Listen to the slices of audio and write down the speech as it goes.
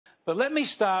But let me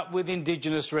start with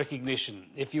Indigenous recognition.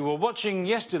 If you were watching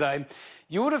yesterday,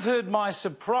 you would have heard my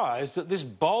surprise that this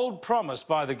bold promise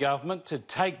by the government to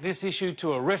take this issue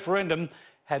to a referendum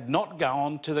had not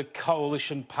gone to the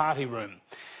coalition party room.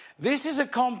 This is a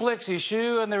complex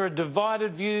issue and there are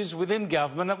divided views within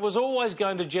government. It was always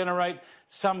going to generate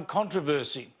some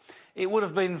controversy. It would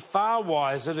have been far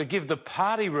wiser to give the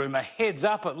party room a heads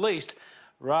up at least,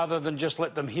 rather than just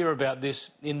let them hear about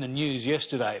this in the news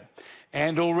yesterday.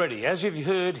 And already, as you've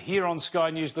heard here on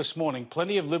Sky News this morning,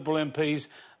 plenty of Liberal MPs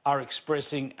are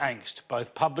expressing angst,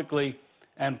 both publicly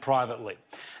and privately.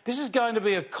 This is going to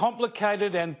be a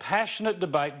complicated and passionate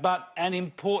debate, but an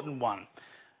important one.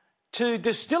 To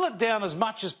distill it down as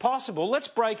much as possible, let's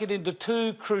break it into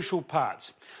two crucial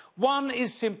parts. One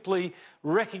is simply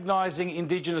recognising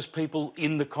Indigenous people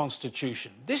in the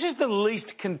Constitution. This is the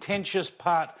least contentious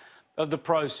part of the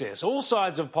process. All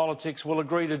sides of politics will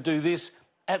agree to do this,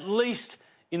 at least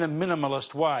in a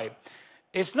minimalist way.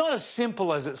 It's not as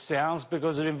simple as it sounds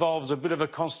because it involves a bit of a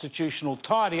constitutional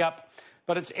tidy-up,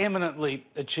 but it's eminently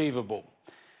achievable.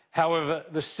 However,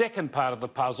 the second part of the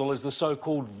puzzle is the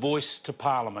so-called voice to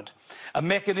Parliament, a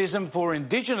mechanism for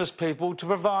Indigenous people to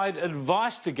provide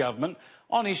advice to government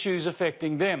on issues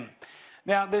affecting them.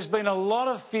 Now, there's been a lot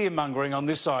of fear-mongering on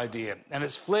this idea, and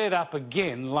it's flared up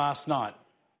again last night.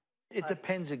 It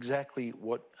depends exactly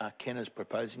what Ken is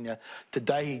proposing. Now,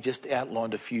 today he just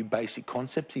outlined a few basic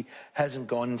concepts. He hasn't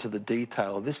gone into the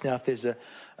detail of this. Now, if there's a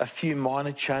few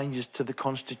minor changes to the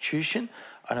Constitution,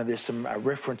 I know there's some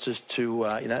references to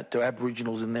to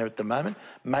Aboriginals in there at the moment.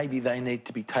 Maybe they need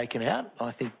to be taken out.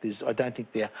 I don't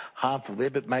think they're harmful there,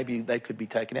 but maybe they could be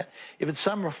taken out. If it's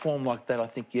some reform like that, I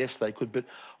think yes, they could. But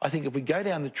I think if we go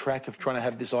down the track of trying to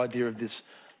have this idea of this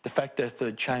de facto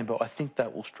third chamber, I think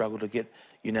that will struggle to get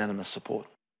unanimous support.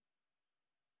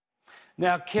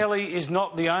 Now, Kelly is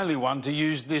not the only one to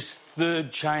use this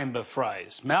third chamber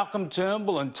phrase. Malcolm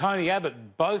Turnbull and Tony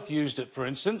Abbott both used it, for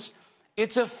instance.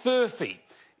 It's a furphy.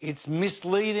 It's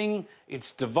misleading,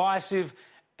 it's divisive,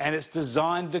 and it's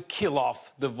designed to kill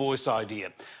off the voice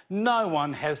idea. No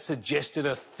one has suggested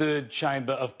a third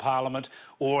chamber of Parliament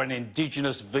or an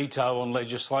Indigenous veto on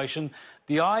legislation.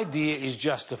 The idea is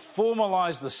just to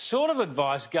formalise the sort of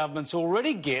advice governments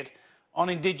already get on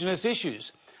Indigenous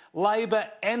issues. Labor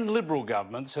and Liberal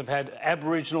governments have had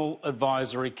Aboriginal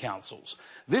advisory councils.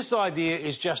 This idea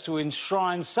is just to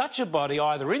enshrine such a body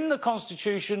either in the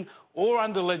Constitution or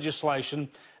under legislation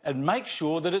and make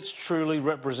sure that it's truly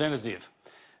representative.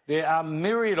 There are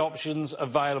myriad options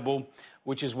available,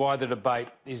 which is why the debate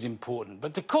is important.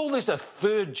 But to call this a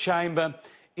third chamber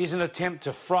is an attempt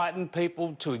to frighten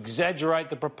people, to exaggerate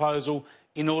the proposal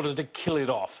in order to kill it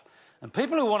off. And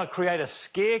people who want to create a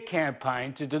scare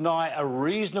campaign to deny a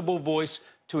reasonable voice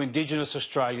to Indigenous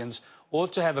Australians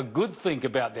ought to have a good think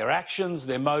about their actions,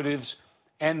 their motives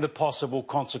and the possible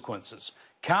consequences.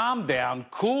 Calm down,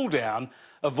 cool down,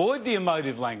 avoid the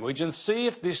emotive language and see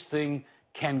if this thing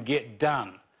can get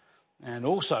done. And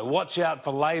also watch out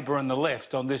for Labor and the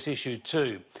left on this issue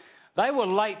too. They were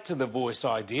late to the voice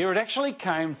idea. It actually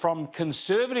came from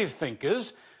conservative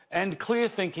thinkers and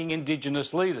clear-thinking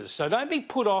Indigenous leaders. So don't be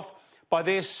put off by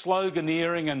their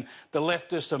sloganeering and the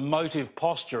leftist emotive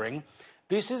posturing.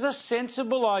 This is a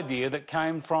sensible idea that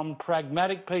came from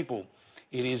pragmatic people.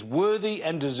 It is worthy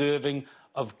and deserving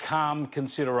of calm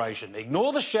consideration.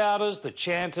 Ignore the shouters, the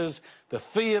chanters, the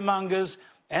fearmongers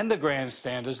and the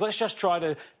grandstanders. Let's just try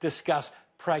to discuss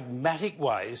pragmatic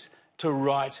ways to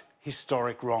right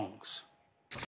historic wrongs.